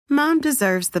Mom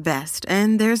deserves the best,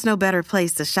 and there's no better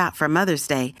place to shop for Mother's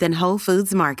Day than Whole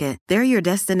Foods Market. They're your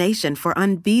destination for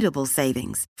unbeatable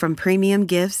savings, from premium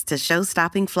gifts to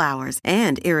show-stopping flowers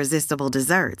and irresistible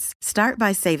desserts. Start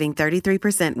by saving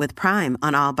 33% with Prime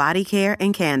on all body care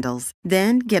and candles.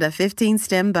 Then get a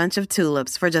 15-stem bunch of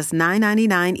tulips for just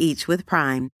 $9.99 each with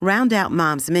Prime. Round out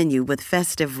Mom's menu with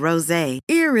festive rosé,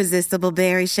 irresistible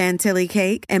berry chantilly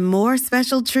cake, and more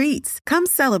special treats. Come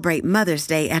celebrate Mother's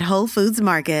Day at Whole Foods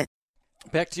Market.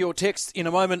 Back to your text in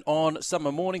a moment on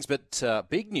summer mornings, but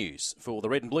big news for the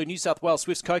Red and Blue. New South Wales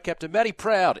Swifts co-captain Maddy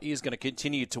Proud is going to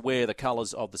continue to wear the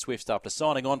colours of the Swifts after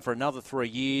signing on for another 3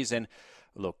 years. And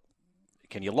look,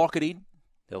 can you lock it in?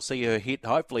 They'll see her hit,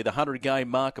 hopefully, the 100-game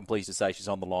mark. I'm pleased to say she's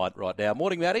on the line right now.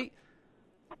 Morning, Maddy.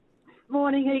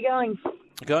 Morning, how are you going?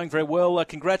 Going very well.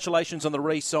 Congratulations on the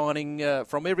re-signing.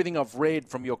 From everything I've read,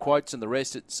 from your quotes and the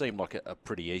rest, it seemed like a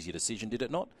pretty easy decision, did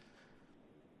it not?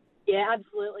 Yeah,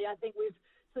 absolutely. I think we've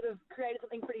sort of created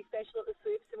something pretty special at the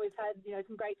Swifts, and we've had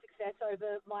some great success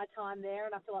over my time there,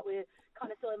 and I feel like we're kind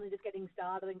of still only just getting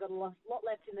started and got a lot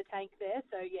left in the tank there.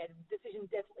 So, yeah, the decision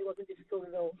definitely wasn't difficult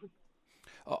at all.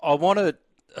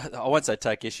 I won't say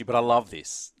take issue, but I love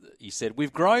this. You said,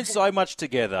 we've grown so much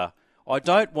together. I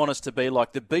don't want us to be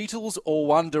like the Beatles or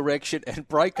One Direction and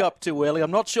break up too early.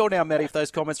 I'm not sure now, Maddy, if those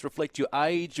comments reflect your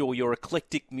age or your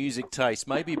eclectic music taste.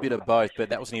 Maybe a bit of both, but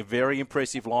that was a very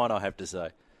impressive line, I have to say.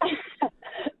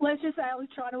 Let's just say I was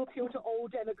trying to appeal to all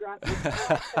demographics.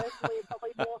 Personally,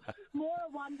 probably more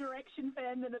a One Direction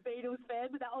fan than a Beatles fan,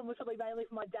 but that one was probably mainly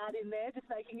for my dad in there, just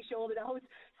making sure that I was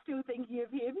still thinking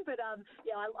of him. But,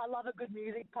 yeah, I love a good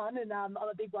music pun, and I'm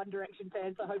a big One Direction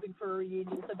fan, so hoping for a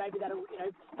reunion. So maybe that'll,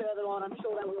 further on, I'm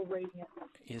sure they were all reading it.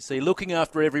 You see, looking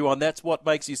after everyone, that's what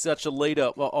makes you such a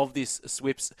leader of this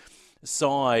Swifts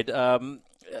side.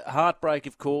 Heartbreak,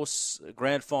 of course,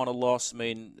 grand final loss. I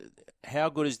mean, how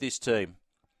good is this team?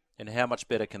 And how much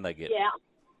better can they get? Yeah.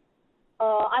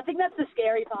 I think that's the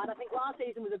scary part. I think last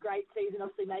season was a great season,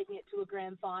 obviously making it to a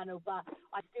grand final, but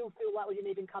I still feel like we didn't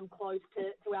even come close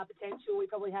to our potential. We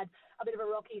probably had a bit of a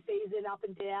rocky season up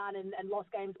and down and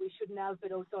lost games we shouldn't have, but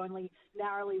also only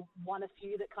narrowly won a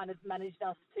few that kind of managed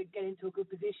us to get into a good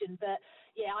position. But,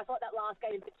 yeah, I thought that last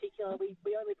game in particular, we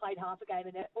only played half a game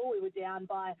in netball. We were down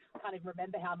by, I can't even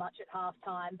remember how much at half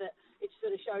time, but it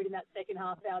sort of showed in that second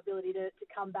half our ability to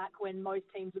come back when most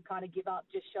teams would kind of give up.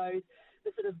 Just shows the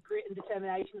sort of grit and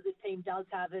determination that this team does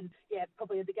have. And, yeah,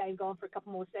 probably had the game gone for a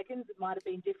couple more seconds, it might have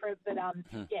been different. But,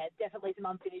 yeah, definitely some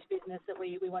unfinished business that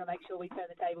we want to make sure we turn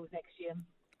the tables next year.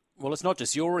 Well, it's not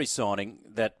just your re-signing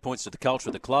that points to the culture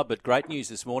of the club, but great news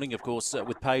this morning, of course,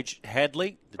 with Paige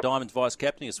Hadley, the Diamonds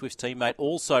vice-captain, a Swifts teammate,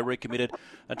 also recommitted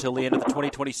until the end of the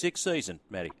 2026 season,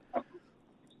 Maddy.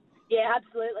 Yeah,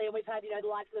 absolutely. And we've had, the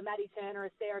likes of the Maddie Turner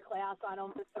and Sarah Clow sign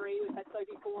on for 3. We've had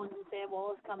Sophie Fawns and Sam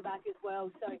Wallace come back as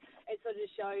well. So it sort of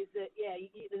just shows that, yeah,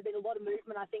 there's been a lot of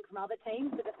movement, I think, from other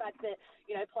teams. But the fact that,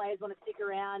 players want to stick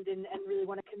around and really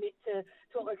want to commit to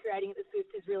what we're creating at the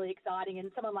Swifts is really exciting.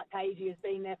 And someone like Paige has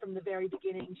been there from the very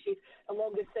beginning. She's the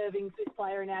longest-serving Swifts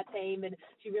player in our team, and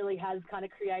she really has kind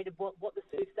of created what the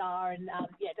Swifts are. And,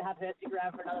 to have her stick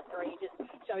around for another 3 just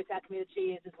shows how committed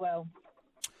she is as well.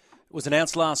 It was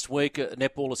announced last week,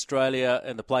 Netball Australia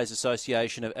and the Players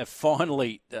Association have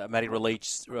finally, Maddy,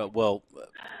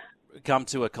 come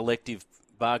to a collective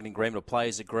bargaining agreement, or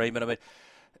players' agreement. I mean,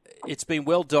 it's been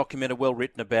well documented, well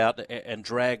written about, and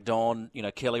dragged on.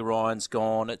 Kelly Ryan's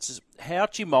gone. It's just, how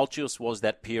tumultuous was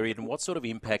that period, and what sort of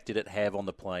impact did it have on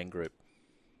the playing group?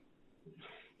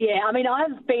 Yeah, I mean,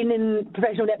 I've been in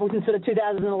professional netball since sort of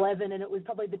 2011, and it was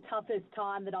probably the toughest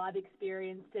time that I've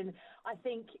experienced. And I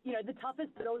think, the toughest,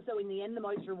 but also in the end, the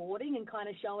most rewarding, and kind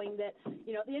of showing that,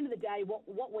 at the end of the day,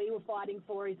 what we were fighting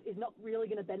for is not really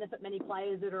going to benefit many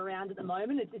players that are around at the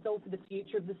moment. It's all for the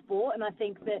future of the sport. And I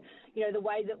think that, the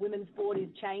way that women's sport is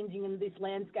changing and this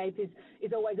landscape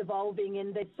is always evolving,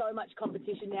 and there's so much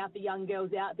competition now for young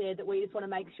girls out there that we just want to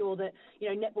make sure that,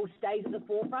 netball stays at the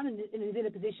forefront and is in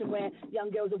a position where young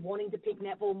girls are wanting to pick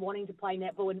netball and wanting to play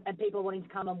netball, and people are wanting to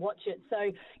come and watch it.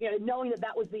 So, knowing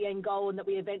that was the end goal and that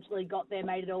we eventually got there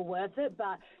made it all worth it.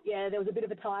 But, yeah, there was a bit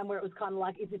of a time where it was kind of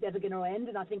like, is this ever going to end?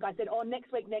 And I think I said,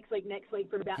 next week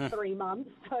for about 3 months.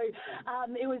 So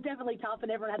it was definitely tough, and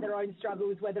everyone had their own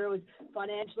struggles, whether it was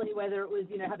financially, whether it was,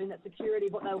 having that security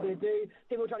of what they were going to do.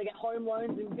 People were trying to get home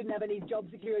loans and didn't have any job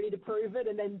security to prove it,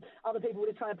 and then other people were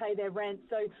just trying to pay their rent.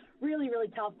 So really, really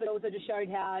tough, but also just showed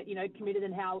how, committed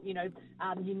and how,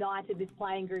 united this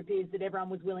playing group is, that everyone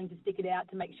was willing to stick it out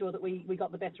to make sure that we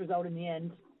got the best result in the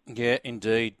end. Yeah,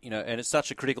 indeed. And it's such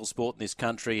a critical sport in this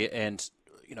country, and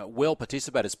well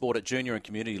participated sport at junior and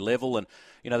community level. And,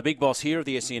 the big boss here of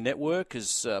the SEN Network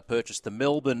has purchased the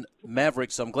Melbourne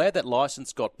Mavericks. So I'm glad that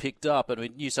licence got picked up. I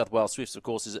mean, New South Wales Swifts, of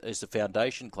course, is a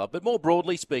foundation club. But more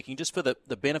broadly speaking, just for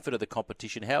the benefit of the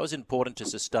competition, how is it important to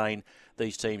sustain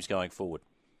these teams going forward?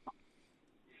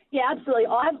 Yeah, absolutely.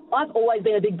 I've always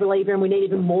been a big believer in we need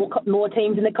even more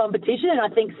teams in the competition, and I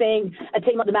think seeing a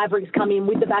team like the Mavericks come in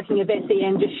with the backing of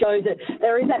SEN just shows that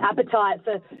there is that appetite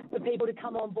for people to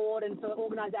come on board and for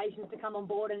organisations to come on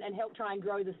board and help try and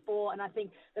grow the sport. And I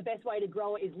think the best way to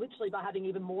grow it is literally by having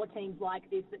even more teams like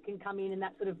this that can come in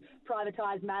that sort of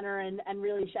privatised manner and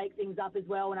really shake things up as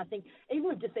well. And I think even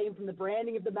we've just seen from the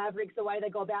branding of the Mavericks, the way they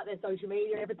go about their social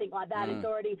media and everything like that, it's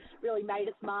already really made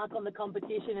its mark on the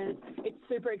competition, and it's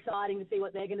super exciting to see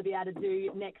what they're going to be able to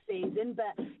do next season.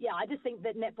 But yeah, I just think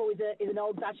that netball is an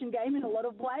old-fashioned game in a lot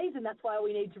of ways, and that's why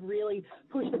we need to really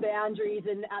push the boundaries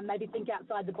and maybe think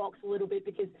outside the box a little bit,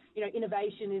 because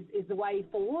innovation is the way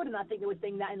forward. And I think that we're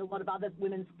seeing that in a lot of other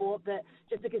women's sport, that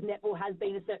just because netball has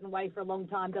been a certain way for a long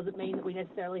time doesn't mean that we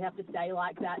necessarily have to stay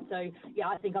like that. So yeah,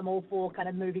 I think I'm all for kind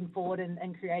of moving forward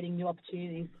and creating new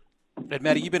opportunities. And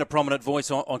Maddy, you've been a prominent voice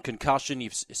on concussion.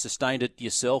 You've sustained it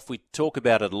yourself. We talk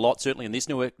about it a lot, certainly in this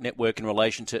network in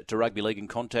relation to rugby league and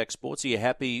contact sports. Are you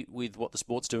happy with what the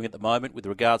sport's doing at the moment with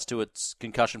regards to its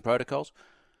concussion protocols?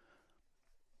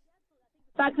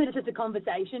 The fact that it's just a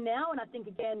conversation now, and I think,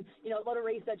 again, a lot of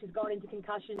research has gone into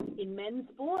concussion in men's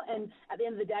sport, and at the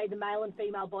end of the day, the male and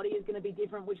female body is going to be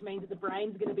different, which means that the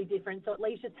brain's going to be different. So at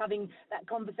least just having that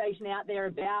conversation out there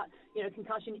about,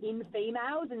 concussion in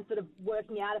females and sort of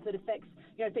working out if it affects,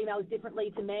 females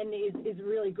differently to men is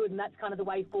really good, and that's kind of the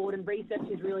way forward, and research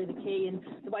is really the key, and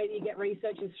the way that you get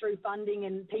research is through funding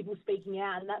and people speaking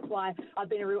out, and that's why I've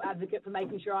been a real advocate for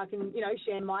making sure I can,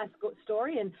 share my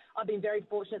story, and I've been very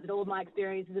fortunate that all of my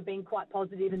experiences have been quite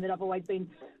positive, and that I've always been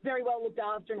very well looked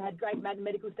after and had great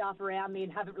medical staff around me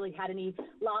and haven't really had any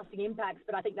lasting impacts.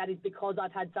 But I think that is because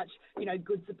I've had such,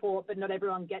 good support, but not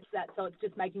everyone gets that. So it's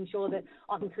just making sure that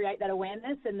I can create that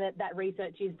awareness and that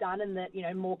research is done, and that,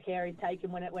 more care is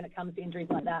taken when it comes to injuries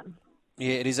like that.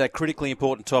 Yeah, it is a critically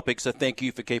important topic, so thank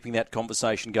you for keeping that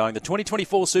conversation going. The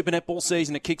 2024 Super Netball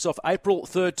season, it kicks off April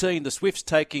 13. The Swifts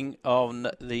taking on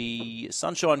the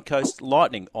Sunshine Coast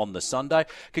Lightning on the Sunday.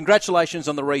 Congratulations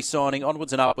on the re-signing.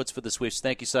 Onwards and upwards for the Swifts.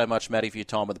 Thank you so much, Maddy, for your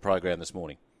time with the program this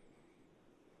morning.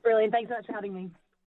 Brilliant. Thanks so much for having me.